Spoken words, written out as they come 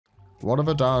What have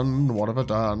I done? What have I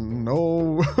done?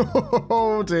 Oh,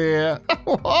 oh dear.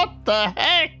 What the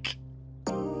heck?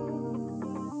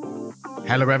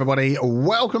 Hello everybody,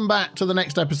 welcome back to the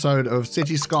next episode of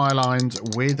Cities Skylines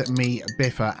with me,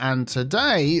 Biffa, and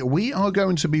today we are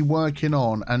going to be working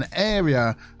on an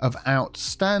area of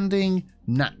outstanding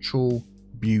natural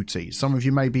beauty. Some of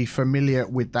you may be familiar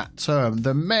with that term.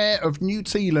 The Mayor of New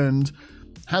Zealand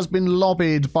has been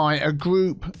lobbied by a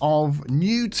group of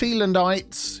New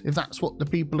Zealandites, if that's what the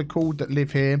people are called that live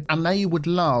here, and they would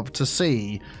love to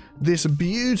see this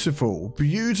beautiful,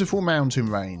 beautiful mountain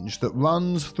range that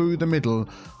runs through the middle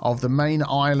of the main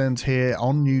island here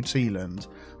on New Zealand,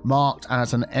 marked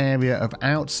as an area of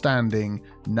outstanding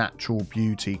natural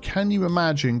beauty. Can you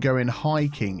imagine going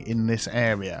hiking in this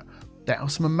area? There are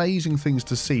some amazing things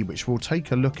to see, which we'll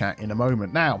take a look at in a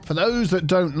moment. Now, for those that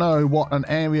don't know what an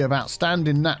area of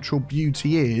outstanding natural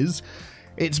beauty is,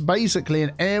 it's basically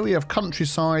an area of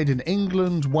countryside in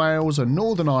England, Wales and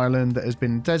Northern Ireland that has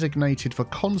been designated for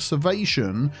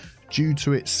conservation due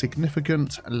to its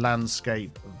significant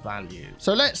landscape value.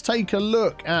 So let's take a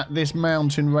look at this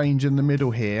mountain range in the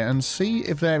middle here and see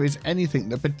if there is anything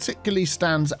that particularly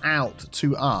stands out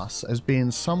to us as being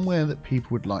somewhere that people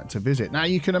would like to visit. Now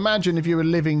you can imagine if you were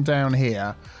living down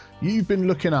here, you've been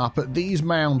looking up at these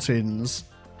mountains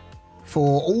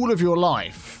for all of your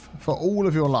life.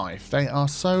 They are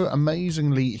so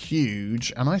amazingly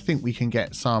huge, and I think we can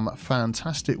get some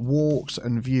fantastic walks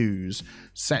and views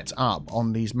set up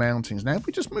on these mountains. Now if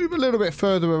we just move a little bit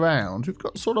further around, we've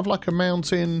got sort of like a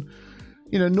mountain,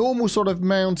 you know, normal sort of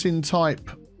mountain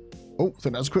type, oh, I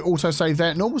think that's a quick autosave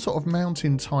there, normal sort of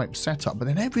mountain type setup, but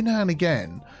then every now and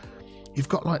again you've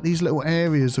got like these little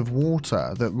areas of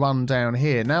water that run down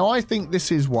here. Now I think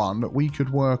this is one that we could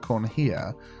work on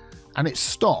here, and it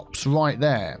stops right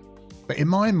there. But in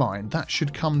my mind, that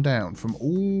should come down from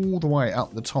all the way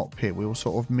up the top here. We will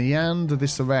sort of meander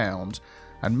this around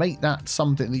and make that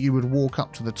something that you would walk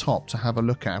up to the top to have a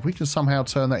look at. If we can somehow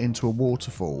turn that into a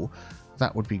waterfall,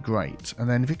 that would be great. And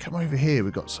then if you come over here,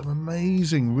 we've got some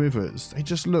amazing rivers. They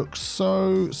just look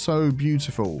so, so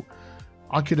beautiful.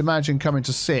 I could imagine coming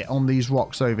to sit on these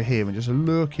rocks over here and just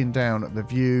looking down at the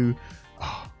view.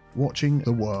 Oh, watching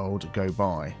the world go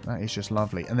by. That is just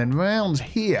lovely. And then round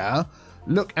here,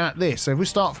 look at this. So if we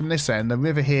start from this end, the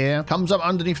river here comes up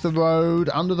underneath the road,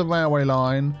 under the railway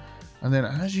line, and then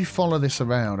as you follow this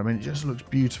around, I mean, it just looks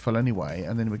beautiful anyway.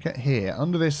 And then we get here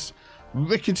under this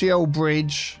rickety old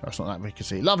bridge. Oh, it's not that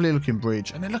rickety, lovely looking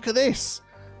bridge. And then look at this.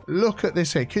 Look at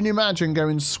this here. Can you imagine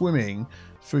going swimming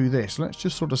through this? Let's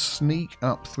just sort of sneak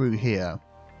up through here.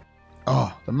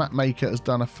 Oh, the map maker has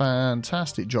done a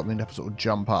fantastic job. Then you have to sort of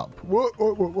jump up. Whoa,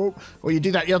 whoa, whoa, whoa. Or you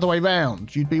do that the other way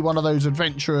round. You'd be one of those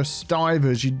adventurous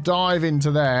divers. You dive into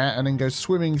there and then go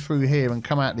swimming through here and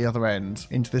come out the other end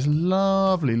into this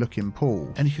lovely looking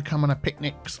pool. And you could come on a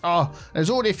picnics. Oh,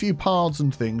 there's already a few paths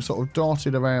and things sort of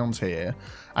dotted around here.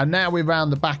 And now we're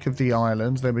around the back of the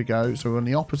island. There we go. So we're on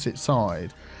the opposite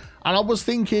side. And I was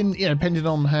thinking, you know, depending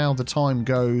on how the time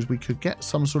goes, we could get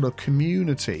some sort of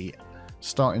community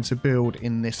starting to build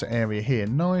in this area here.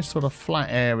 Nice sort of flat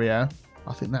area.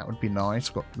 I think that would be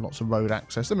nice. Got lots of road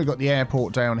access. Then we've got the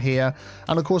airport down here.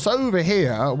 And of course over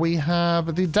here we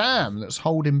have the dam that's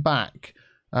holding back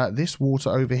this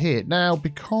water over here. Now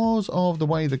because of the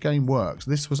way the game works,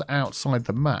 this was outside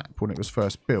the map when it was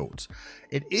first built.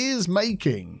 It is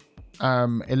making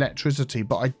electricity,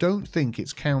 but I don't think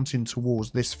it's counting towards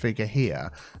this figure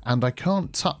here, and I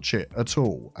can't touch it at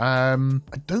all. I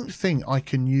don't think I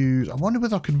can use, I wonder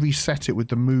whether I could reset it with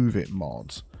the move it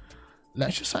mod.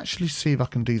 Let's just actually see if I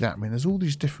can do that. I mean, there's all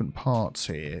these different parts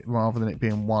here rather than it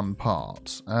being one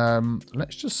part.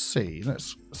 Let's just see.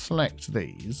 Let's select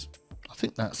these. I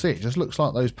think that's it. Just looks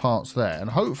like those parts there, and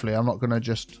hopefully I'm not going to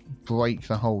just break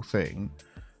the whole thing.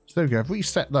 So there we go. If we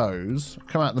reset those,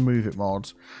 come out the move it mod.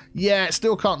 Yeah, it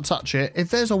still can't touch it. If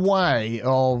there's a way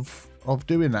of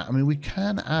doing that, I mean, we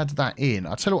can add that in.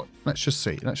 I'll tell you what, let's just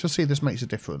see. Let's just see if this makes a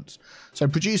difference. So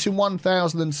producing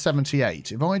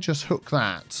 1078. If I just hook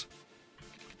that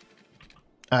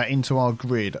into our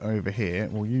grid over here,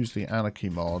 we'll use the anarchy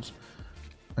mod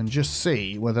and just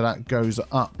see whether that goes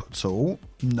up at all.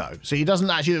 No. See, it doesn't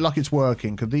actually look like it's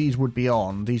working, because these would be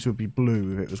on. These would be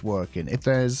blue if it was working. If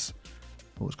there's...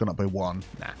 oh, it's gone up by 1.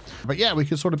 Nah. But yeah, we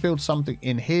can sort of build something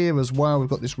in here as well. We've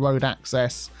got this road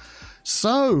access.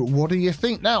 So, what do you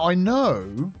think? Now, I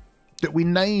know that we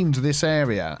named this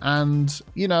area, and,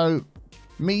 you know,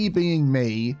 me being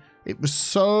me, it was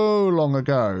so long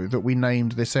ago that we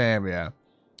named this area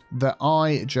that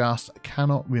I just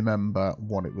cannot remember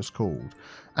what it was called.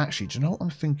 Actually, do you know what I'm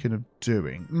thinking of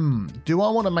doing? Do I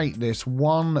want to make this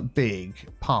one big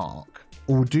park?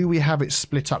 Or do we have it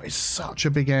split up? It's such a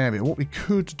big area. What we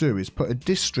could do is put a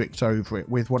district over it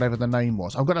with whatever the name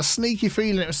was. I've got a sneaky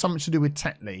feeling it was something to do with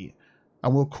Tetley.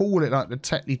 And we'll call it like the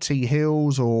Tetley Tea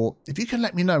Hills. Or if you can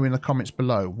let me know in the comments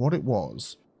below what it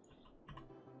was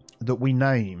that we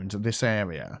named this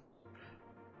area,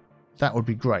 that would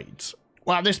be great.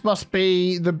 Wow, this must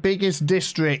be the biggest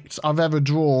district I've ever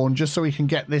drawn, just so we can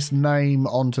get this name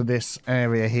onto this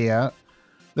area here.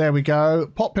 There we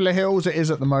go. Popular Hills it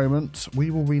is at the moment. We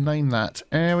will rename that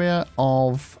Area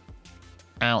of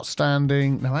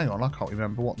Outstanding. No, hang on, I can't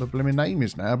remember what the blooming name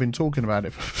is now. I've been talking about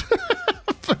it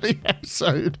for the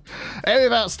episode. Area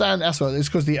of Outstanding. That's what it's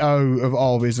because the O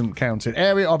of isn't counted.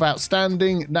 Area of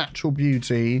Outstanding Natural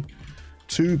Beauty.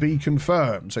 To be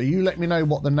confirmed. So you let me know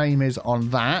what the name is on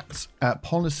that.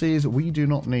 Policies, we do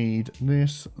not need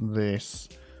this.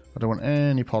 I don't want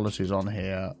any policies on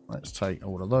here. Let's take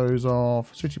all of those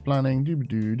off. City planning,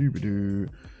 doo-ba-doo.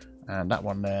 And that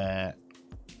one there.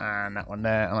 And that one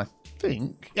there. And I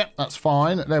think, yep, that's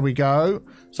fine. There we go.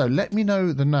 So let me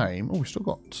know the name. Oh, we still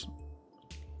got...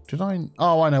 Did I...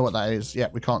 Oh, I know what that is.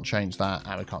 Yep, we can't change that.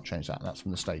 And we can't change that. That's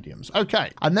from the stadiums.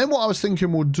 Okay. And then what I was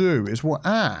thinking we'll do is we'll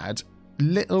add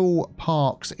little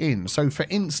parks in. So for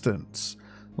instance,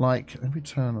 like, let me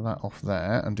turn that off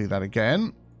there and do that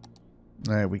again.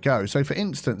 There we go. So for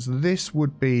instance, this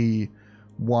would be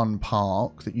one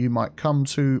park that you might come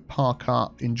to, park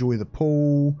up, enjoy the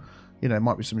pool. You know,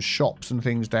 might be some shops and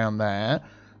things down there.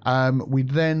 We'd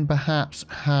then perhaps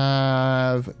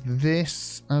have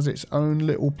this as its own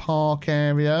little park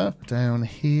area down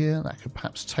here. That could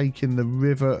perhaps take in the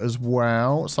river as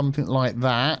well. Something like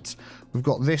that. We've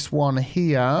got this one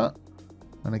here.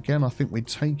 And again, I think we'd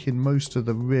take in most of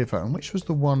the river. And which was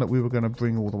the one that we were going to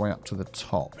bring all the way up to the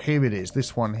top? Here it is,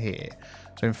 this one here.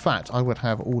 So in fact, I would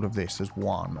have all of this as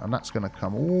one. And that's going to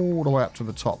come all the way up to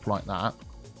the top like that.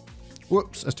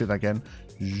 Whoops, let's do that again.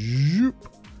 Zoop.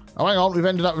 Oh, hang on, we've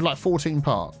ended up with like 14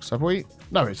 parks, have we?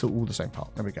 No, it's all the same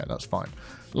park. There we go, that's fine.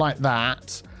 Like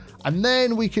that. And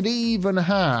then we could even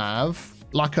have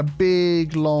like a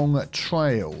big long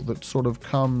trail that sort of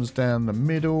comes down the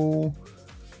middle.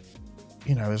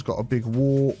 You know, has got a big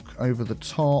walk over the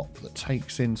top that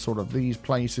takes in sort of these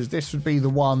places. This would be the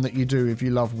one that you do if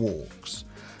you love walks.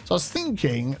 So I was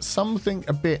thinking something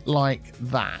a bit like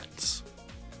that,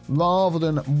 rather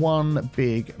than one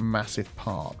big massive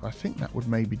park. I think that would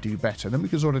maybe do better. Then we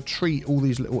could sort of treat all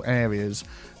these little areas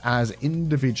as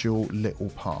individual little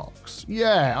parks.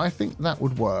 Yeah, I think that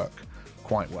would work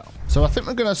quite well. So I think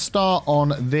we're going to start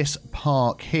on this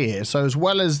park here. So as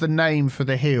well as the name for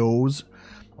the hills,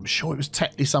 I'm sure it was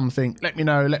Tetley something. Let me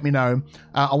know, let me know.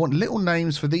 I want little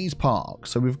names for these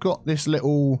parks. So we've got this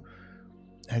little...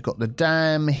 We've got the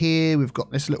dam here. We've got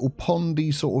this little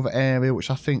pondy sort of area, which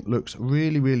I think looks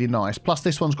really, really nice. Plus,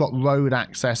 this one's got road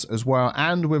access as well.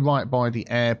 And we're right by the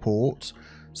airport.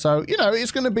 So, you know,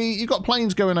 it's going to be... You've got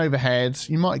planes going overhead.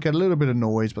 You might get a little bit of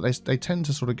noise, but they tend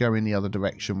to sort of go in the other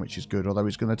direction, which is good. Although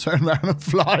he's going to turn around and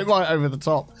fly right over the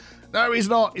top. No, he's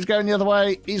not. He's going the other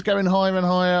way. He's going higher and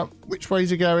higher. Which way is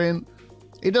he going?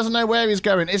 He doesn't know where he's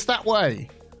going. It's that way.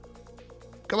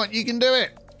 Come on, you can do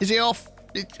it. Is he off?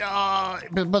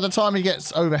 But by the time he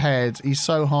gets overhead, he's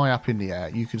so high up in the air,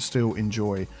 you can still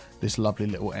enjoy this lovely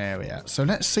little area. So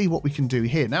let's see what we can do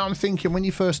here. Now I'm thinking when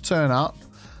you first turn up,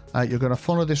 you're going to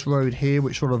follow this road here,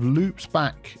 which sort of loops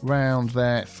back round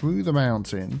there through the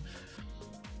mountain.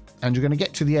 And you're going to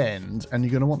get to the end and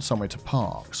you're going to want somewhere to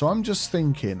park. So I'm just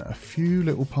thinking a few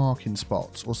little parking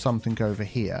spots or something over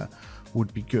here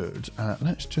would be good.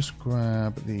 Let's just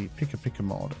grab the picker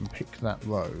mod and pick that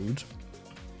road.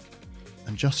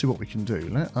 And just see what we can do.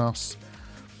 Let us,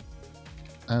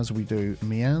 as we do,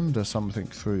 meander something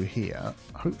through here.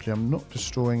 Hopefully I'm not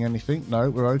destroying anything. No,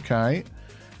 we're okay.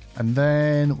 And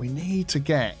then we need to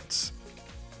get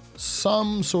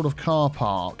some sort of car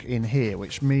park in here,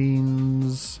 which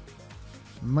means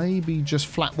maybe just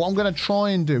flat. What I'm going to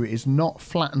try and do is not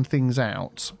flatten things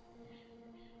out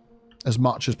as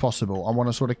much as possible. I want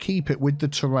to sort of keep it with the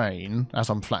terrain as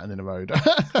I'm flattening the road.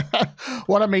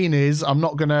 What I mean is I'm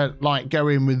not going to like go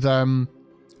in with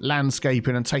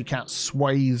landscaping and take out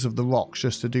swathes of the rocks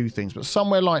just to do things. But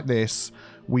somewhere like this,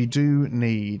 we do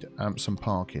need some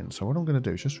parking. So what I'm going to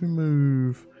do is just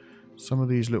remove some of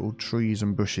these little trees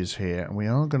and bushes here. And we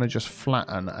are going to just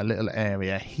flatten a little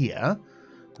area here.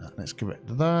 Let's give it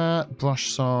that.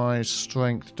 Brush size,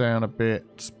 strength down a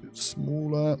bit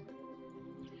smaller.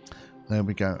 There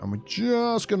we go. And we're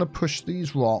just going to push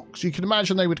these rocks. You can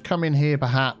imagine they would come in here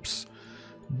perhaps,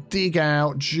 dig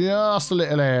out just a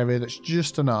little area that's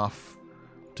just enough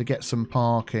to get some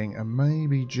parking, and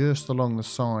maybe just along the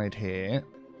side here.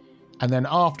 And then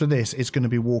after this, it's going to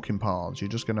be walking paths. You're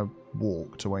just going to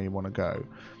walk to where you want to go.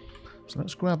 So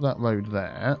let's grab that road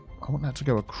there. I want that to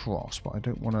go across, but I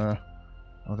don't want to...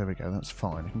 Oh, there we go. That's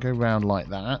fine. It can go round like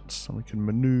that, so we can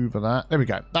manoeuvre that. There we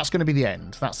go. That's going to be the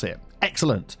end. That's it.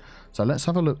 Excellent. So let's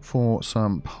have a look for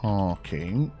some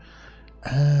parking.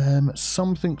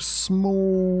 Something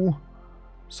small.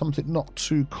 Something not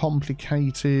too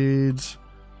complicated.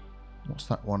 What's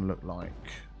that one look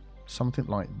like? Something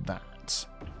like that.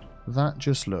 That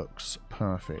just looks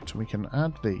perfect. We can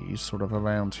add these sort of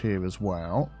around here as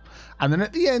well. And then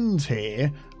at the end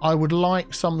here, I would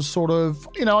like some sort of,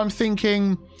 you know, I'm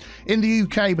thinking in the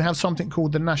UK we have something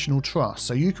called the National Trust.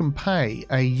 So you can pay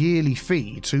a yearly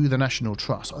fee to the National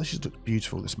Trust. Oh, this just looks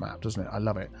beautiful, this map, doesn't it? I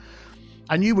love it.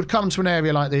 And you would come to an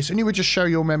area like this and you would just show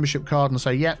your membership card and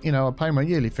say, yeah, you know, I pay my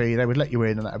yearly fee. They would let you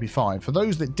in and that would be fine. For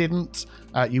those that didn't,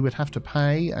 you would have to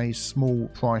pay a small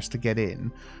price to get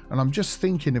in. And I'm just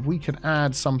thinking if we could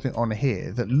add something on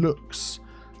here that looks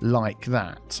like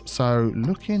that. So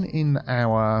looking in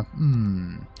our...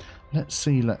 Let's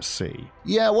see.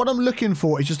 Yeah, what I'm looking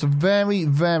for is just a very,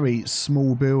 very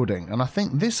small building. And I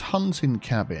think this hunting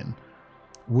cabin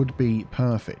would be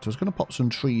perfect. I was going to pop some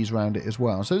trees around it as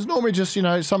well. So there's normally just, you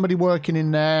know, somebody working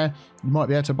in there. You might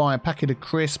be able to buy a packet of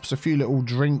crisps, a few little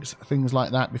drinks, things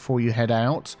like that before you head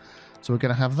out. So we're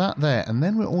going to have that there. And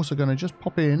then we're also going to just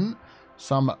pop in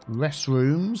some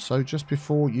restrooms. So just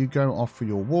before you go off for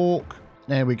your walk,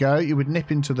 there we go. You would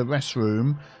nip into the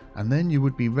restroom and then you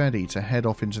would be ready to head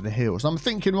off into the hills. I'm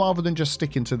thinking rather than just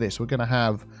sticking to this, we're going to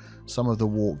have some of the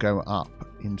walk go up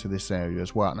into this area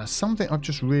as well. Now, something I've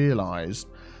just realised,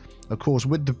 of course,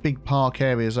 with the big park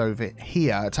areas over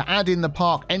here, to add in the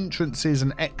park entrances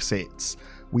and exits,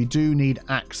 we do need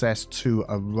access to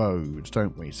a road,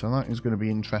 don't we? So that is going to be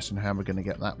interesting how we're going to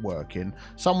get that working.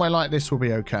 Somewhere like this will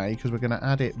be okay because we're going to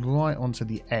add it right onto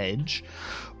the edge.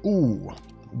 Ooh,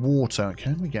 water.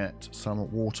 Can we get some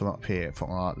water up here for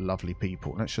our lovely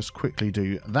people? Let's just quickly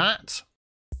do that.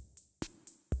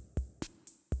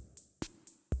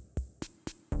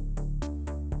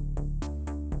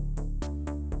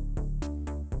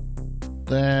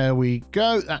 There we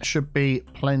go. That should be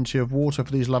plenty of water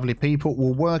for these lovely people.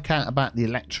 We'll work out about the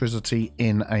electricity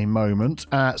in a moment.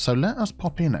 So let us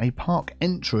pop in a park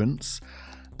entrance.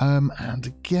 And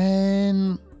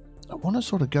again, I want to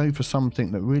sort of go for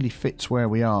something that really fits where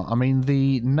we are. I mean,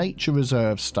 the nature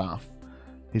reserve stuff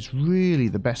is really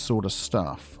the best sort of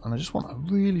stuff. And I just want a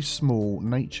really small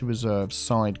nature reserve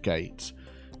side gate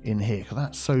in here. Because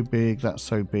that's so big, that's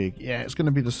so big. Yeah, it's going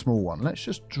to be the small one. Let's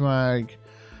just drag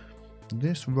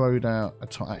this road out.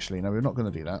 Actually, no, we're not going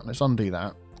to do that. Let's undo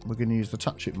that. We're going to use the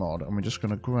touch it mod and we're just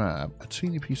going to grab a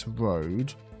teeny piece of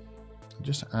road and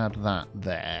just add that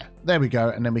there. There we go.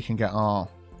 And then we can get our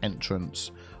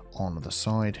entrance on the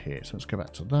side here. So let's go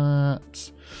back to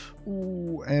that.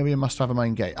 Ooh, area must have a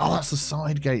main gate. Oh, that's the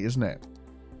side gate, isn't it?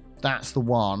 That's the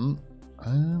one.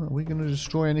 Are we going to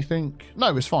destroy anything?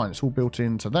 No, it's fine. It's all built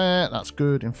into there. That's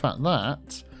good. In fact,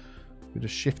 that we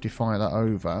just shiftify that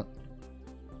over.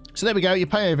 So there we go, you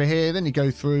pay over here, then you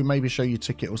go through, maybe show your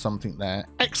ticket or something there.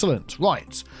 Excellent.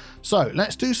 Right. So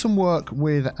let's do some work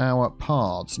with our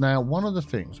paths. Now, one of the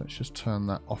things, let's just turn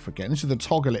that off again. This is the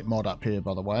toggle it mod up here,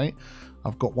 by the way.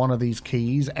 I've got one of these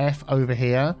keys, F over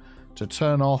here, to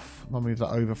turn off. I'll move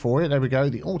that over for you. There we go.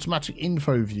 The automatic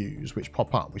info views, which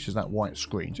pop up, which is that white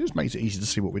screen. So it just makes it easy to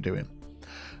see what we're doing.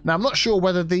 Now, I'm not sure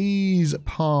whether these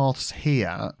paths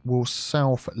here will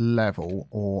self-level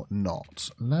or not.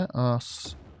 Let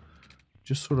us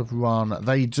just sort of run.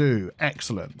 They do.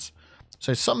 Excellent.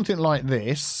 So something like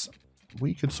this,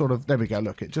 we could sort of, there we go,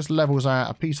 look, it just levels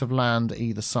out a piece of land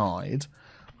either side.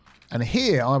 And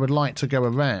here I would like to go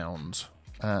around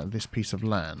this piece of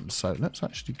land. So let's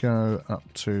actually go up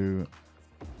to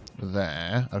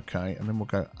there. Okay, and then we'll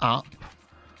go up.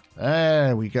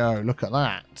 There we go. Look at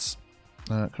that.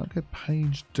 Can I go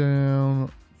page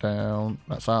down? Down.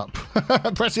 That's up.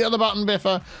 Press the other button,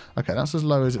 Biffa. Okay, that's as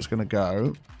low as it's going to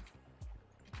go.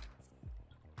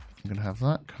 I'm going to have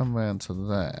that come round to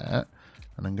there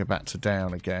and then go back to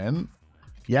down again.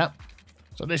 Yep.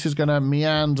 So this is going to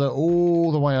meander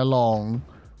all the way along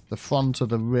the front of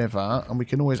the river, and we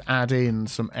can always add in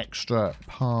some extra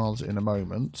paths in a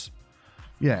moment.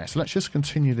 Yeah, so let's just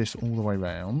continue this all the way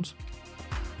round.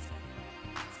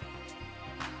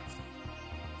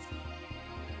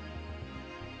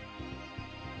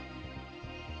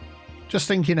 Just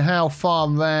thinking, how far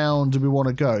round do we want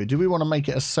to go? Do we want to make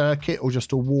it a circuit or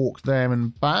just a walk there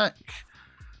and back?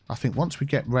 I think once we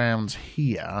get round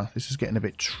here, this is getting a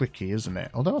bit tricky, isn't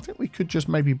it? Although I think we could just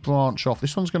maybe branch off.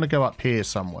 This one's going to go up here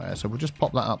somewhere, so we'll just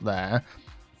pop that up there.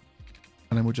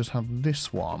 And then we'll just have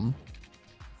this one.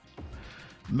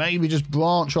 Maybe just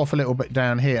branch off a little bit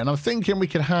down here. And I'm thinking we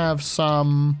could have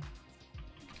some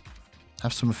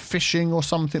fishing or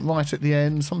something right at the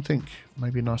end. Something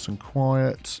maybe nice and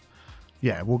quiet.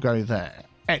 Yeah, we'll go there.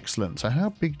 Excellent. So how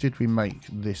big did we make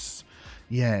this?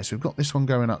 Yeah, so we've got this one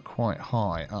going up quite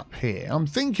high up here. I'm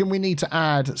thinking we need to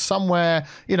add somewhere,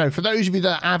 you know, for those of you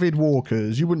that are avid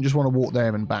walkers, you wouldn't just want to walk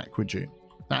there and back, would you?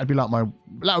 That would be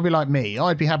like me.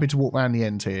 I'd be happy to walk around the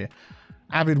end here.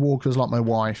 Avid walkers like my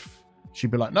wife,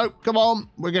 she'd be like, nope, come on,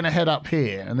 we're going to head up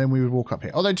here. And then we would walk up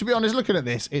here. Although, to be honest, looking at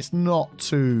this, it's not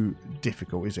too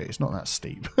difficult, is it? It's not that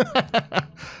steep.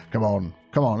 Come on,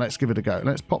 let's give it a go.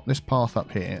 Let's pop this path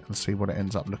up here and see what it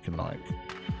ends up looking like.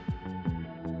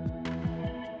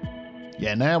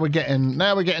 Yeah, now we're getting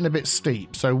a bit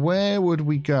steep. So where would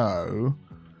we go?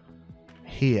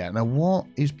 Here. Now, what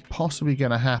is possibly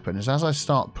going to happen is as I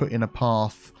start putting a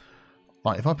path,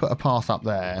 like if I put a path up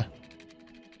there,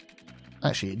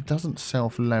 actually, it doesn't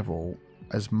self-level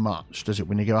as much, does it,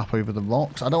 when you go up over the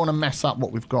rocks? I don't want to mess up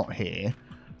what we've got here.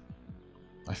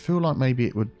 I feel like maybe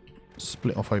it would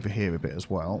split off over here a bit as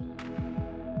well.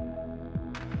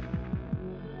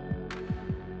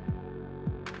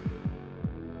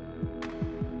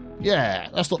 Yeah,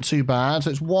 that's not too bad.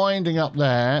 So it's winding up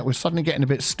there. We're suddenly getting a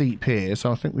bit steep here,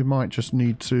 so I think we might just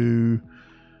need to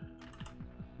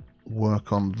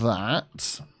work on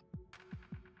that.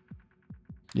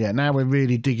 Yeah, now we're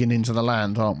really digging into the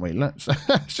land, aren't we? Let's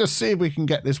just see if we can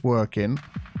get this working.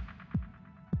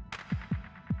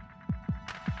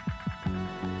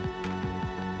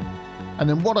 And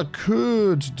then what I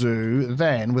could do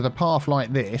then with a path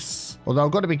like this, although I've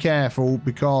got to be careful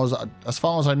because as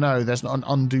far as I know, there's not an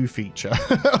undo feature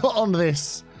on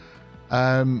this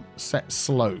set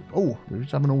slope. Oh, we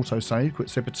just have an autosave. Quick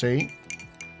sip of tea.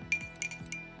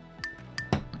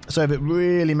 So if it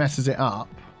really messes it up,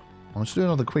 I'll just do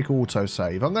another quick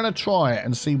autosave. I'm going to try it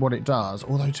and see what it does.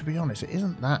 Although, to be honest, it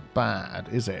isn't that bad,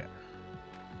 is it?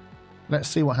 Let's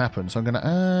see what happens. So I'm going to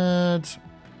add...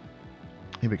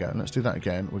 Here we go. Let's do that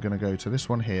again. We're going to go to this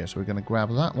one here. So we're going to grab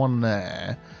that one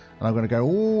there. And I'm going to go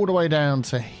all the way down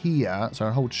to here. So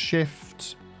I hold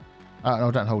shift. No, I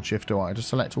don't hold shift, do I? Just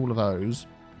select all of those.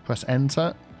 Press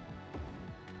enter.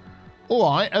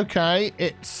 All right. Okay.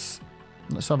 Let's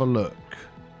have a look.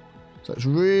 So it's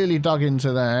really dug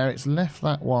into there. It's left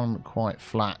that one quite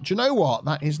flat. Do you know what?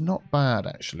 That is not bad,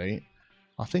 actually.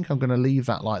 I think I'm going to leave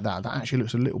that like that. That actually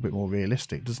looks a little bit more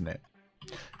realistic, doesn't it?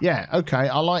 Yeah, okay,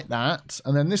 I like that.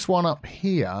 And then this one up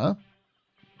here,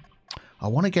 I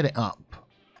want to get it up.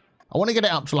 I want to get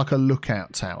it up to like a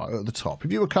lookout tower at the top.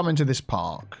 If you were coming to this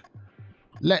park,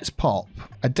 let's pop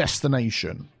a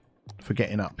destination for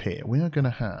getting up here. We are going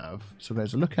to have, so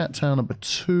there's a lookout tower number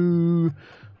 2.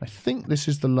 I think this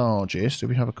is the largest. If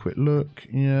we have a quick look,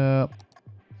 yeah,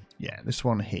 this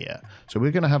one here. So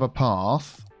we're going to have a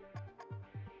path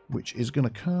which is going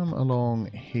to come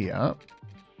along here.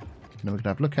 And then we're going to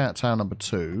have lookout tower number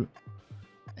 2.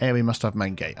 Area must have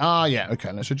main gate. Ah, yeah,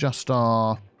 okay. Let's adjust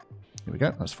our... Here we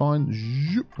go. That's fine.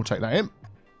 We'll take that in.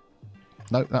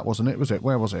 No, that wasn't it, was it?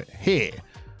 Where was it? Here.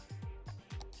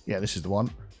 Yeah, this is the one.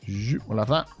 We'll have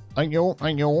that. Thank you all.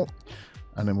 Thank you all.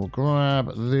 And then we'll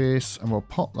grab this and we'll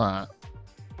pop that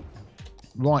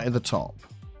right at the top.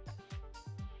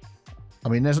 I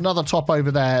mean, there's another top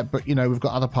over there, but, you know, we've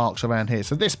got other parks around here.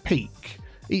 So this peak,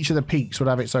 each of the peaks would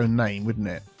have its own name, wouldn't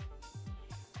it?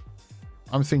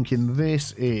 I'm thinking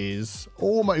this is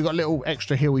almost, you've got a little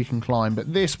extra hill you can climb,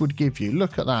 but this would give you,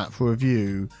 look at that for a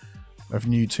view of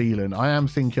New Zealand. I am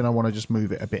thinking I want to just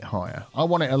move it a bit higher. I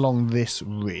want it along this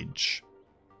ridge.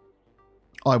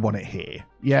 I want it here.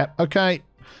 Yeah, okay.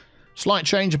 Slight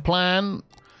change of plan.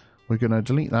 We're going to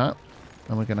delete that,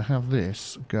 and we're going to have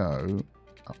this go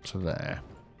up to there.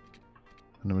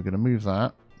 And then we're going to move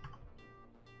that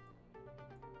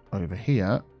over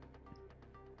here.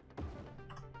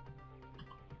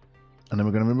 And then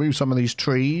we're going to remove some of these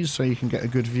trees so you can get a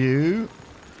good view.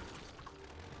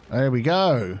 There we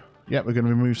go. Yep, we're going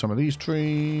to remove some of these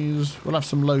trees. We'll have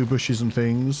some low bushes and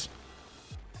things.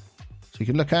 So you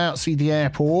can look out, see the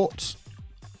airport.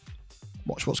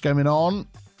 Watch what's going on.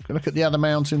 You can look at the other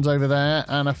mountains over there.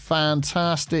 And a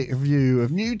fantastic view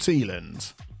of New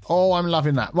Zealand. Oh, I'm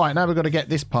loving that. Right, now we've got to get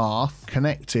this path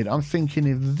connected. I'm thinking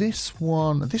if this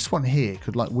one here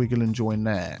could like wiggle and join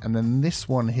there. And then this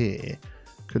one here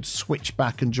could switch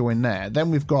back and join there. Then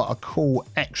we've got a cool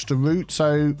extra route.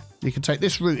 So you can take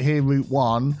this route here, route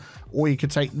 1, or you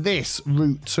could take this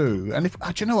route too. And if,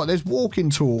 do you know what? There's walking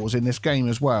tours in this game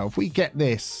as well. If we get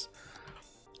this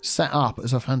set up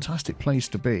as a fantastic place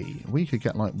to be, we could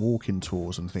get like walking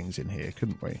tours and things in here,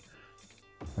 couldn't we?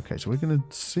 Okay, so we're going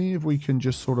to see if we can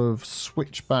just sort of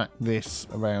switch back this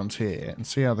around here and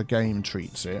see how the game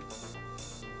treats it.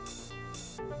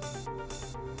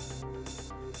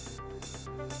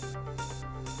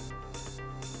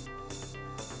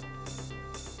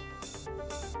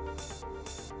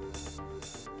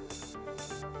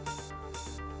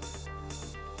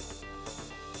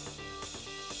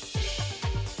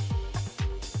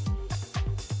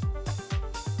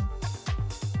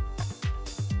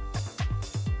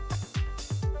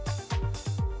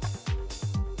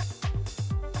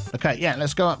 Okay, yeah,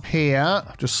 let's go up here.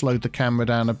 Just slowed the camera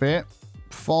down a bit.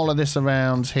 Follow this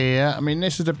around here. I mean,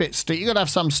 this is a bit steep. You've got to have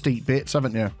some steep bits,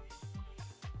 haven't you?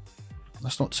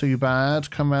 That's not too bad.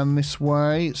 Come around this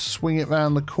way. Swing it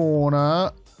round the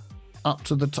corner. Up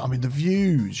to the top. I mean, the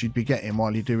views you'd be getting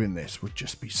while you're doing this would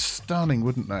just be stunning,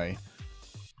 wouldn't they?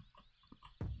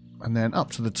 And then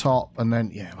up to the top. And then,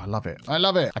 yeah, I love it. I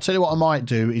love it. I tell you what I might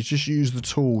do is just use the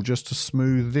tool just to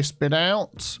smooth this bit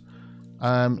out.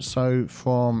 So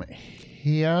from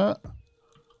here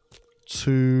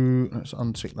to, let's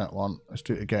untick that one. Let's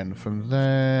do it again. From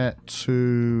there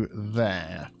to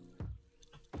there.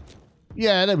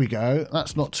 Yeah, there we go.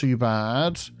 That's not too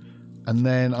bad. And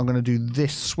then I'm going to do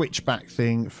this switchback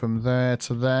thing from there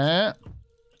to there.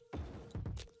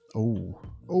 Oh,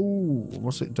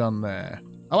 what's it done there?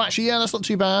 Oh, actually, yeah, that's not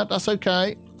too bad. That's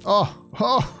okay. Oh,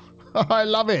 I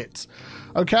love it.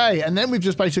 Okay, and then we've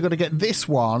just basically got to get this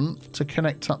one to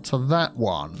connect up to that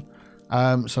one.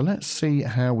 So let's see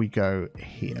how we go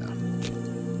here.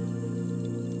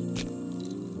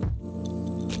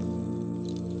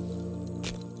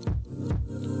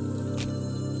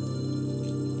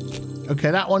 Okay,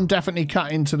 that one definitely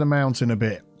cut into the mountain a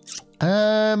bit.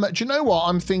 Do you know what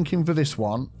I'm thinking for this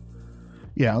one?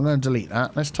 Yeah, I'm going to delete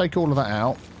that. Let's take all of that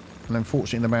out. And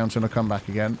unfortunately, the mountain will come back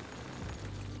again.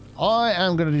 I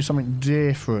am going to do something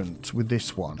different with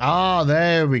this one. Ah,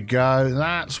 there we go.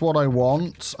 That's what I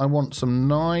want. I want some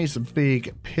nice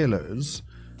big pillars.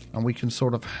 And we can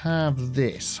sort of have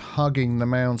this hugging the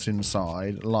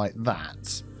mountainside like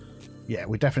that. Yeah,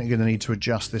 we're definitely going to need to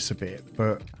adjust this a bit.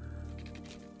 But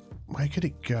where could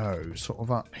it go? Sort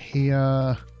of up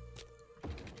here.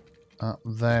 Up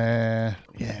there.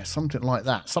 Yeah, something like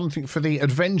that. Something for the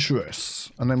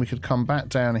adventurous. And then we could come back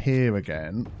down here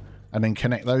again. And then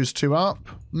connect those two up.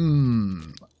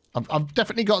 I've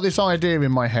definitely got this idea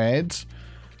in my head.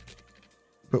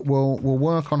 But we'll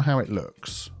work on how it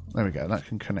looks. There we go. That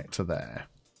can connect to there.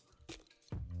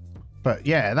 But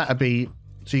yeah, that'd be...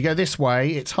 So you go this way.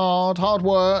 It's hard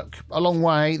work. A long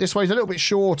way. This way's a little bit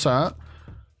shorter.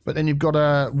 But then you've got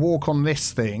to walk on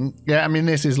this thing. Yeah, I mean,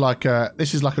 this is like a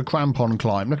crampon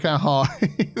climb. Look how high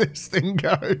this thing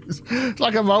goes. It's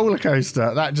like a roller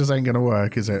coaster. That just ain't going to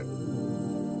work, is it?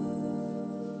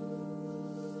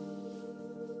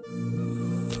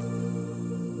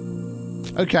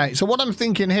 Okay, so what I'm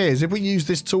thinking here is if we use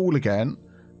this tool again,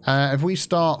 if we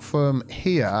start from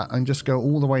here and just go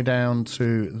all the way down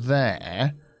to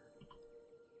there,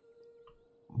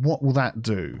 what will that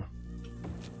do?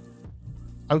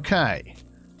 Okay,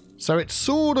 so it's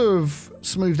sort of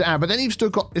smoothed out, but then you've still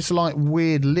got this like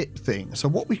weird lip thing. So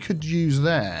what we could use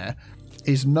there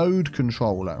is node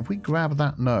controller. If we grab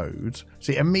that node,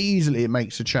 see, immediately it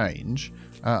makes a change.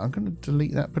 I'm going to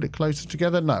delete that, put it closer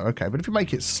together. No, okay. But if you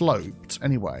make it sloped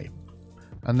anyway,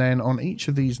 and then on each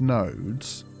of these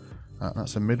nodes,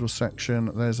 that's a middle section.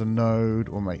 There's a node.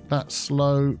 We'll make that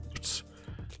sloped.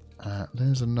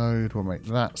 There's a node. We'll make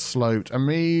that sloped.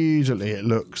 Immediately it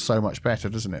looks so much better,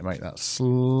 doesn't it? Make that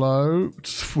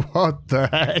sloped. What the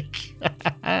heck?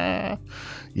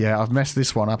 Yeah, I've messed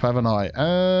this one up, haven't I?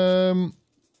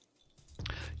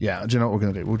 Yeah, do you know what we're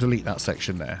going to do? We'll delete that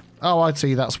section there. Oh, I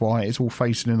see. That's why. It's all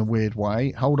facing in a weird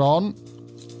way. Hold on.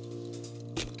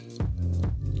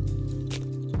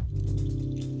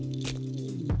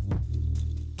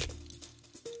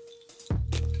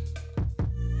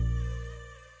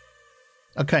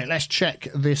 Okay, let's check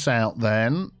this out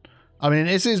then. I mean,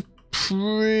 this is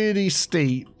pretty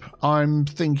steep. I'm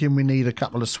thinking we need a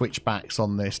couple of switchbacks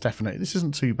on this, definitely. This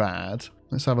isn't too bad.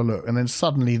 Let's have a look. And then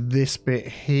suddenly this bit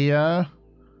here...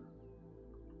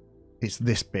 It's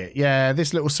this bit. Yeah,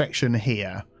 this little section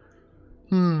here.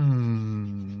 Let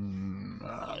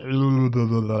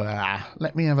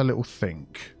me have a little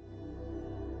think.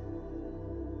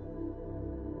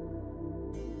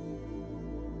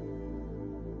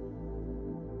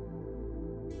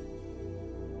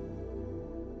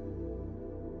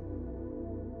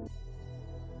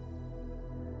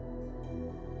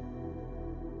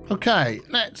 Okay,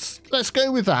 let's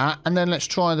go with that, and then let's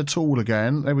try the tool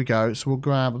again. There we go. So we'll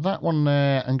grab that one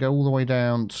there and go all the way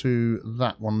down to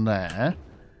that one there,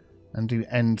 and do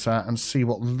enter and see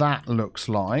what that looks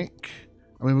like.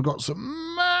 I mean, we've got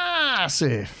some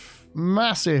massive.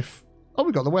 Oh,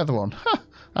 we got the weather on. I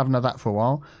haven't had that for a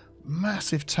while.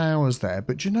 Massive towers there,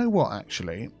 but do you know what?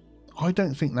 Actually, I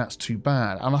don't think that's too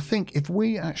bad. And I think if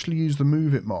we actually use the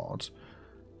Move It mod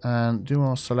and do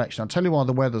our selection, I'll tell you why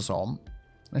the weather's on.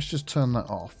 Let's just turn that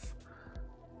off.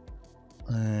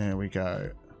 There we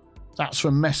go. That's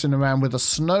from messing around with a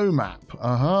snow map.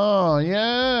 Aha,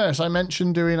 yes. I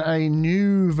mentioned doing a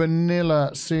new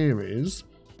vanilla series.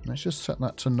 Let's just set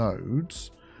that to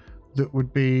nodes. That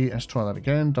would be, let's try that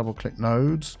again. Double click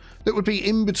nodes. That would be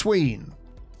in between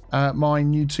my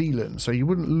New Zealand. So you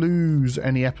wouldn't lose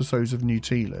any episodes of New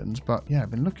Zealand. But yeah,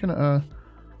 I've been looking at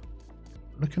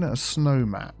a snow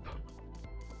map,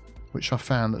 which I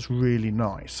found that's really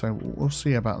nice. So we'll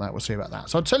see about that.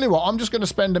 So I'll tell you what, I'm just going to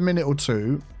spend a minute or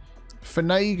two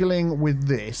finagling with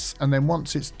this, and then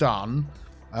once it's done,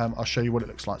 I'll show you what it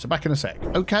looks like. So back in a sec.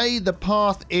 Okay, the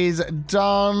path is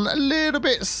done. A little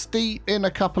bit steep in a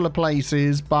couple of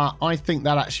places, but I think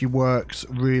that actually works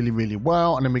really, really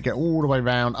well. And then we get all the way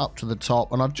around up to the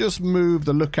top, and I've just moved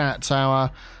the lookout tower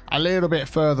a little bit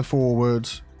further forward.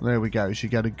 There we go. So you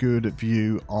get a good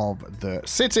view of the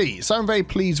city. So I'm very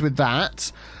pleased with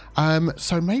that.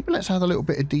 So maybe let's add a little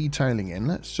bit of detailing in.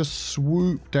 Let's just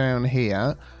swoop down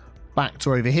here, back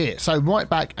to over here. So right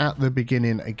back at the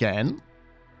beginning again.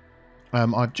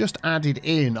 I've just added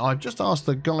in, I've just asked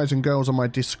the guys and girls on my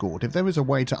Discord if there is a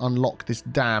way to unlock this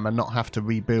dam and not have to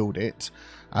rebuild it.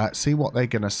 See what they're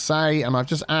going to say. And I've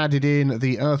just added in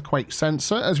the earthquake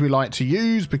sensor, as we like to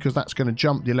use, because that's going to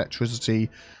jump the electricity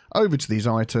over to these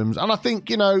items. And I think,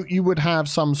 you know, you would have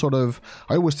some sort of,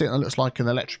 I always think that looks like an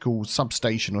electrical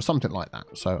substation or something like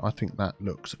that. So I think that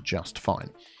looks just fine.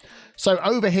 So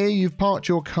over here, you've parked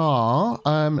your car.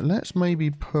 Let's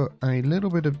maybe put a little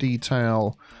bit of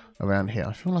detail around here.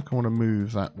 I feel like I want to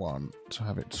move that one to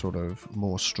have it sort of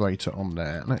more straighter on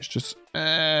there. Let's just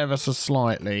ever so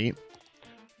slightly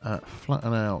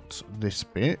flatten out this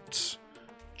bit.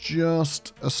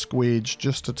 Just a squidge,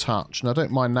 just a touch. And I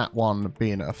don't mind that one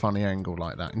being at a funny angle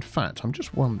like that. In fact, I'm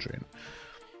just wondering,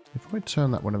 if I turn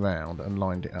that one around and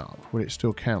lined it up, would it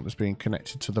still count as being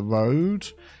connected to the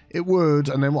road? It would.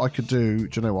 And then what I could do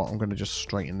you know what? I'm going to just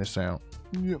straighten this out.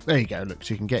 There you go. Look,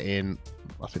 so you can get in.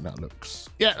 I think that looks,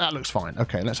 yeah, that looks fine.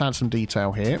 Okay, let's add some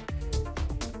detail here.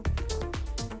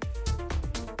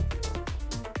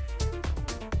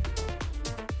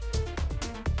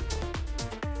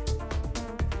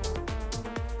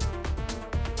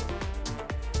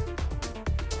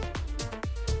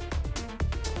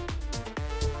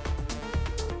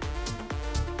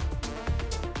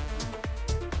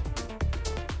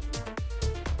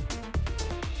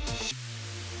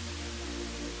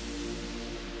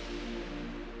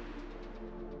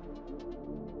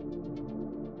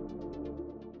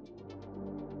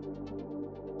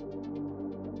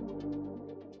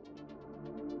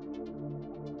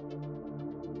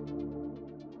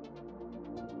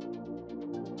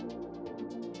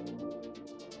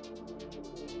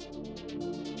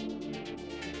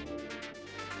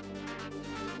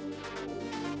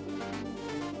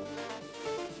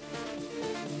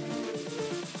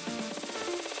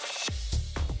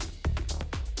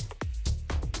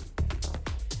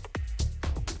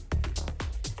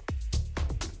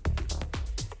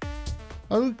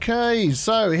 Okay,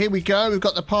 so here we go. We've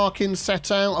got the parking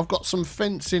set out. I've got some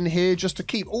fence in here just to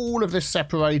keep all of this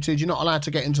separated. You're not allowed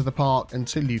to get into the park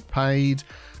until you've paid.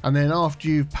 And then after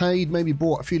you've paid, maybe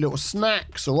bought a few little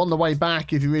snacks, or on the way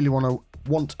back, if you really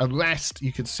want a rest,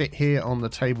 you could sit here on the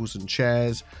tables and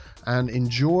chairs and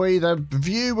enjoy the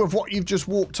view of what you've just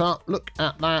walked up. Look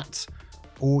at that.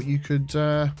 Or you could,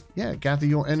 yeah, gather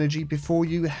your energy before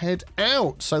you head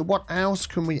out. So what else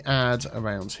can we add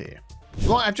around here?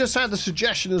 Right, I've just had the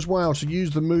suggestion as well to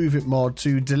use the Move It mod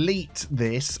to delete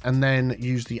this and then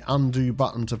use the undo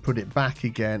button to put it back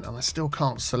again, and I still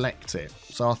can't select it.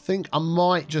 So I think I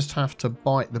might just have to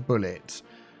bite the bullet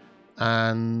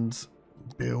and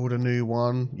build a new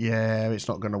one. Yeah, it's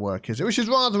not going to work, is it? Which is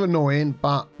rather annoying,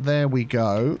 but there we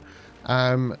go.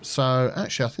 So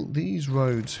actually, I think these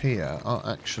roads here are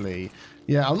actually...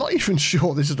 Yeah, I'm not even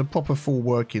sure this is a proper full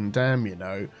working dam, you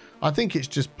know. I think it's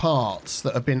just parts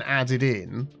that have been added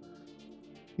in.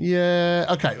 Yeah,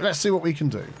 okay, let's see what we can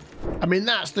do. I mean,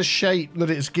 that's the shape that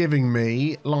it's giving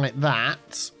me, like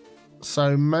that.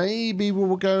 So maybe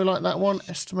we'll go like that one.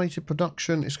 Estimated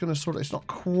production, it's going to sort of, it's not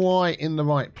quite in the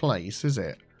right place, is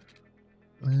it?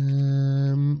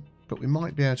 but we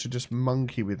might be able to just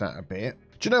monkey with that a bit.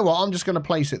 Do you know what? I'm just going to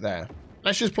place it there.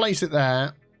 Let's just place it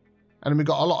there. And we've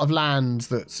got a lot of land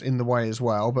that's in the way as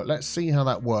well, but let's see how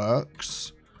that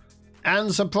works.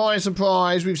 And surprise,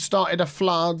 surprise, we've started a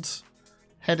flood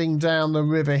heading down the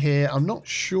river here. I'm not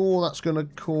sure that's going to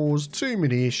cause too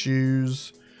many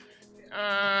issues.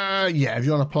 Yeah, if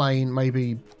you're on a plane,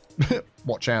 maybe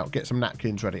watch out, get some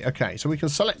napkins ready. Okay, so we can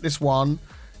select this one.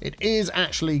 It is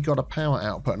actually got a power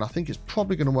output, and I think it's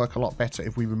probably going to work a lot better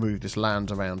if we remove this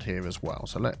land around here as well.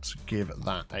 So let's give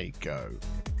that a go.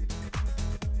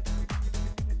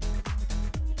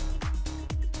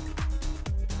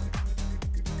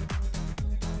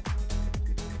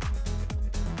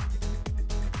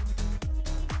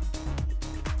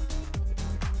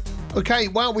 Okay,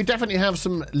 well, we definitely have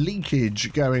some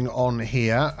leakage going on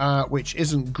here, which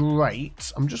isn't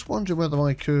great. I'm just wondering whether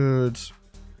I could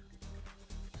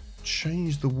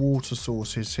change the water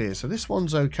sources here. So this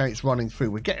one's okay, it's running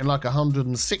through. We're getting like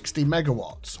 160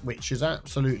 megawatts, which is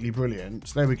absolutely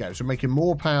brilliant. There we go. So making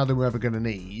more power than we're ever going to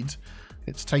need.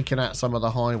 It's taking out some of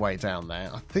the highway down there.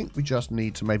 I think we just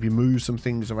need to maybe move some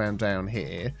things around down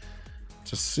here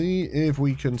to see if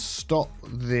we can stop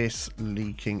this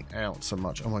leaking out so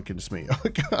much. Oh my goodness me.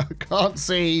 I can't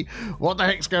see what the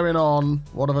heck's going on.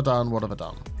 What have I done? What have I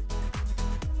done?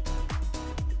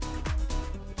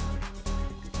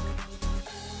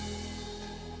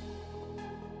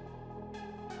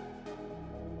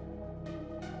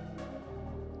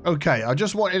 Okay, I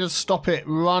just wanted to stop it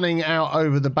running out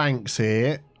over the banks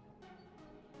here.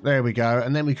 There we go.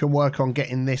 And then we can work on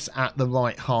getting this at the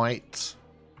right height.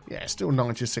 Yeah, still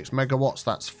 96 megawatts.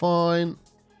 That's fine.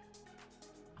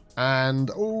 And,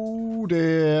 oh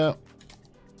dear.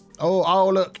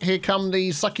 Oh, look. Here come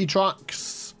these sucky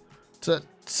trucks to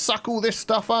suck all this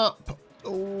stuff up.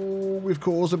 Oh, we've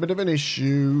caused a bit of an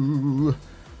issue.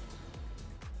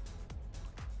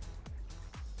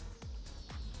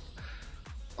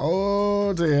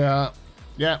 Oh dear.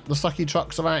 Yeah, the sucky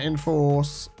trucks are out in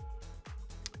force.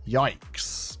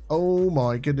 Yikes. Oh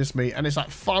my goodness me. And it's like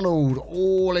funneled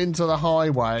all into the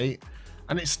highway.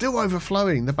 And it's still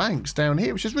overflowing the banks down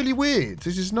here, which is really weird.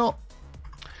 This is not...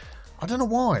 I don't know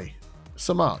why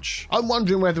so much. I'm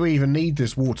wondering whether we even need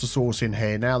this water source in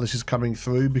here now this is coming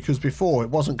through. Because before it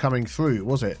wasn't coming through,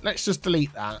 was it? Let's just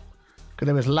delete that. Because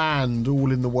there was land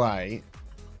all in the way.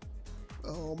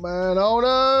 Oh man, oh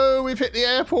no, we've hit the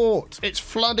airport. It's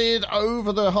flooded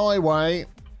over the highway.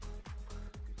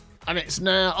 And it's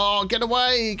now, oh, get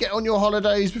away, get on your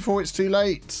holidays before it's too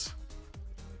late.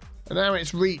 And now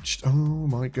it's reached, oh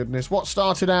my goodness. What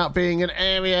started out being an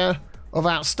area of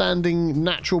outstanding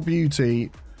natural beauty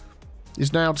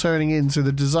is now turning into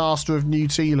the disaster of New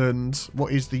Zealand.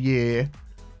 What is the year?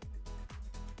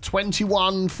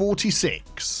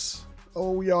 2146.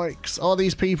 Oh, yikes. Are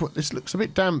these people... This looks a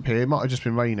bit damp here. It might have just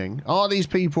been raining. Are these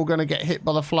people going to get hit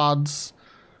by the floods?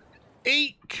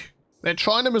 Eek! They're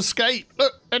trying to escape.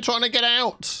 Look, they're trying to get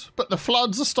out. But the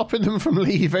floods are stopping them from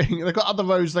leaving. They've got other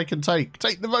roads they can take.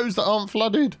 Take the roads that aren't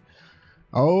flooded.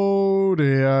 Oh,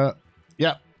 dear.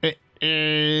 Yep, it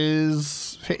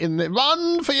is hitting the...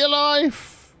 Run for your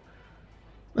life!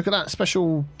 Look at that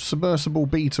special submersible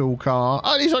Beetle car.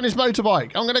 Oh, he's on his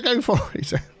motorbike. I'm going to go for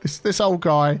it. This old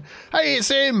guy. Hey, it's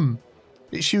him.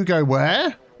 It's Hugo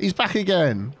Ware. He's back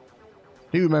again.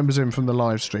 Who remembers him from the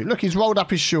live stream? Look, he's rolled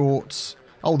up his shorts.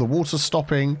 Oh, the water's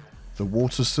stopping. The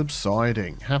water's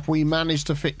subsiding. Have we managed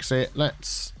to fix it?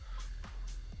 Let's...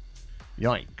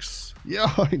 Yikes. Yeah,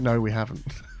 no, we haven't.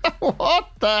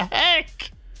 What the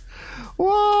heck?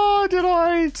 Why did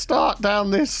I start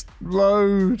down this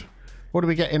road? What are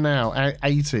we getting now?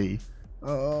 80.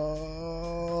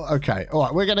 Okay. All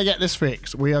right. We're going to get this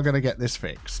fixed. We are going to get this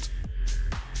fixed.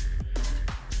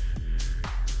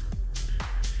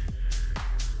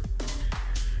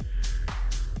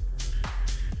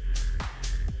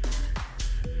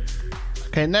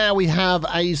 Okay, now we have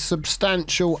a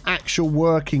substantial actual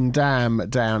working dam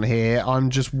down here. I'm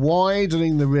just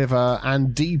widening the river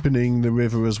and deepening the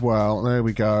river as well. There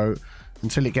we go.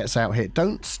 Until it gets out here.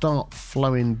 Don't start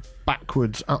flowing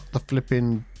backwards up the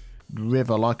flipping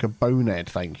river like a bonehead,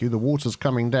 thank you. The water's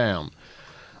coming down.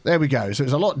 There we go. So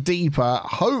it's a lot deeper.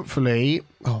 Hopefully...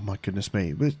 Oh, my goodness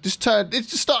me. It just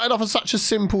started off as such a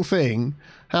simple thing.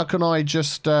 How can I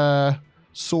just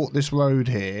sort this road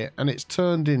here? And it's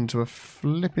turned into a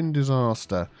flipping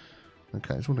disaster.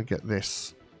 Okay, I just want to get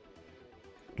this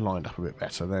lined up a bit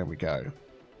better. There we go.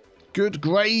 Good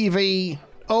gravy.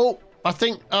 Oh... I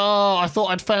think, I thought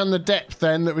I'd found the depth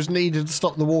then that was needed to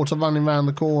stop the water running around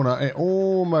the corner. It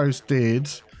almost did.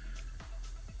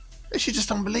 This is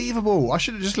just unbelievable. I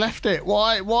should have just left it.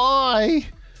 Why?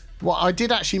 Well, I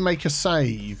did actually make a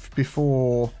save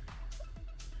before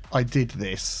I did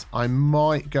this. I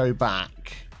might go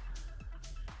back.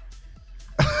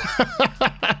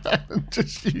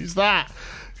 Just use that.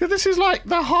 This is like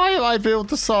the higher I build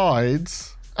the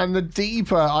sides and the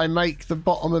deeper I make the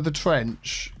bottom of the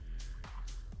trench.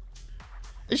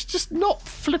 It's just not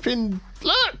flipping.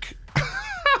 Look!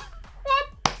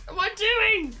 What am I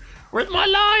doing with my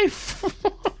life?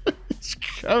 What's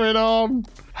going on?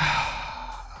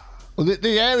 Well,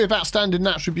 the area of outstanding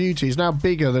natural beauty is now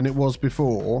bigger than it was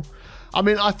before. I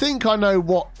mean, I think I know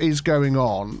what is going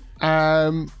on.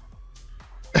 Yeah,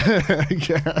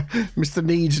 Mr.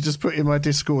 Needs just put in my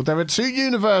Discord. There are 2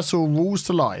 universal rules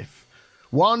to life.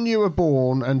 1, you were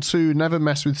born, and 2, never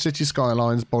mess with City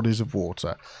Skylines bodies of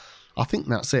water. I think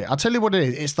that's it. I'll tell you what it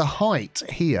is. It's the height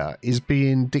here is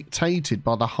being dictated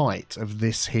by the height of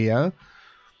this here.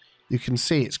 You can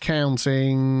see it's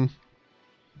counting.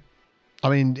 I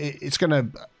mean, it's going to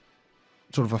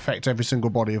sort of affect every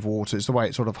single body of water. It's the way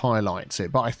it sort of highlights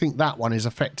it. But I think that one is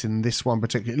affecting this one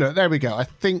particularly. Look, there we go. I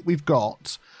think we've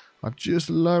got... I've just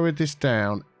lowered this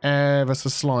down ever so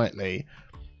slightly.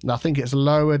 And I think it's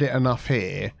lowered it enough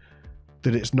here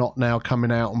that it's not now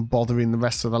coming out and bothering the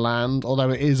rest of the land.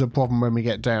 Although it is a problem when we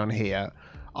get down here.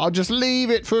 I'll just leave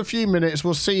it for a few minutes.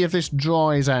 We'll see if this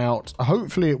dries out.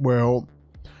 Hopefully it will.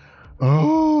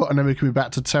 Oh, and then we can be back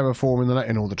to terraforming and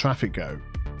letting all the traffic go.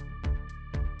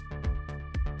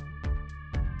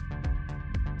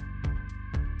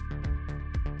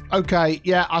 Okay,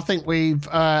 yeah, I think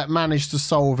we've managed to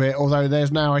solve it, although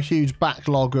there's now a huge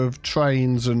backlog of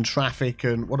trains and traffic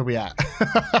and... What are we at?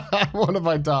 What have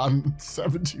I done?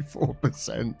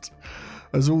 74%.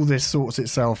 As all this sorts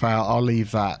itself out, I'll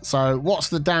leave that. So what's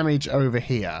the damage over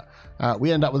here?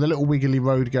 We end up with a little wiggly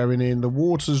road going in. The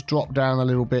water's dropped down a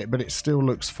little bit, but it still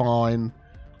looks fine.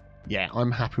 Yeah,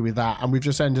 I'm happy with that. And we've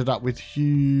just ended up with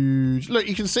huge... Look,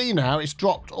 you can see now it's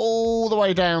dropped all the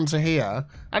way down to here.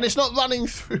 And it's not running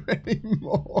through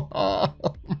anymore.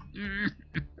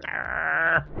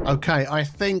 Okay, I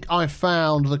think I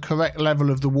found the correct level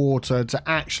of the water to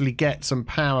actually get some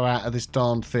power out of this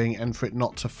darn thing and for it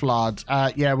not to flood.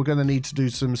 Yeah, we're going to need to do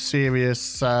some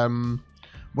serious...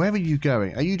 where are you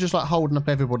going? Are you just like holding up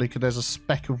everybody because there's a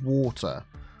speck of water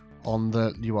on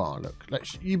the... You are, look.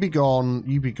 You be gone.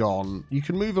 You be gone. You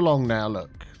can move along now, look.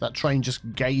 That train just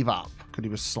gave up because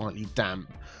it was slightly damp.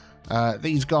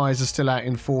 These guys are still out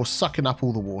in force, sucking up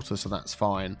all the water, so that's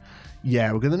fine.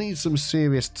 Yeah, we're going to need some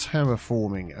serious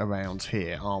terraforming around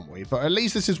here, aren't we? But at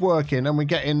least this is working, and we're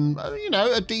getting, you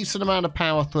know, a decent amount of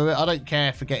power through it. I don't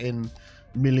care for getting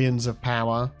millions of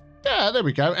power. Yeah, there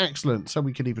we go. Excellent. So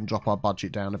we could even drop our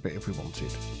budget down a bit if we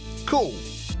wanted. Cool.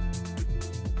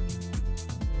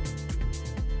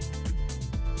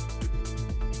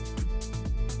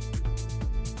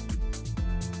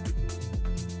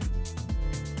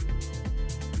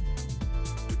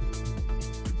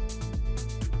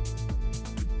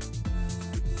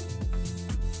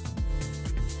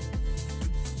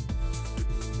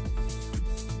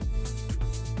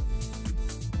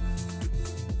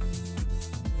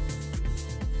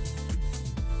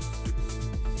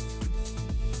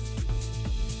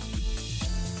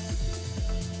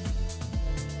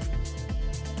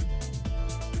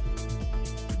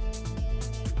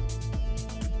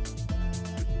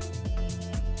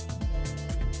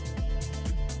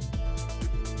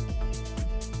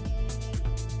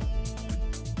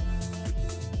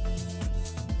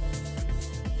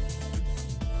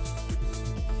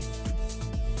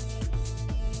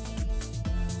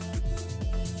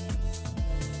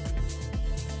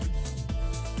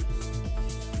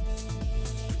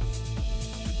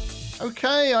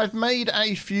 Okay, I've made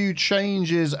a few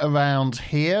changes around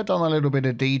here, done a little bit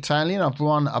of detailing. I've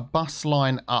run a bus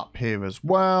line up here as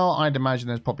well. I'd imagine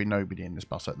there's probably nobody in this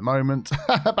bus at the moment.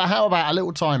 But how about a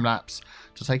little time lapse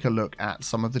to take a look at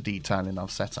some of the detailing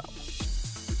I've set up.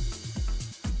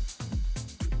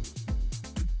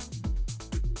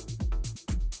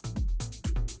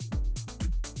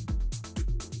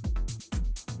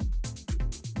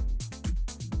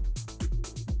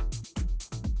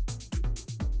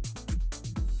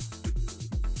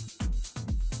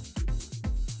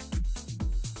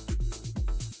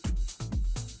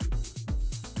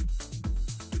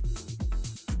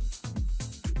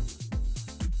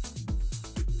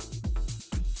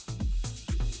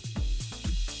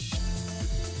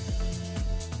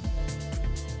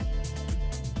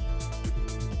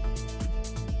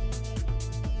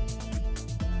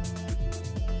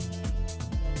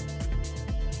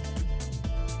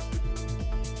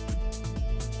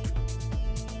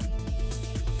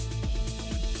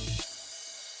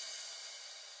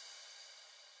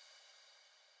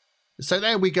 So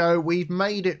there we go. We've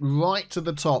made it right to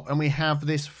the top and we have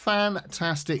this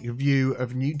fantastic view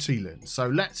of New Zealand. So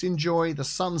let's enjoy the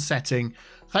sun setting.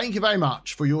 Thank you very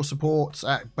much for your support.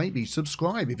 Maybe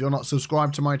subscribe if you're not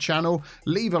subscribed to my channel.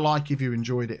 Leave a like if you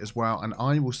enjoyed it as well. And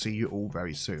I will see you all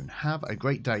very soon. Have a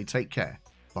great day. Take care.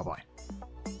 Bye-bye.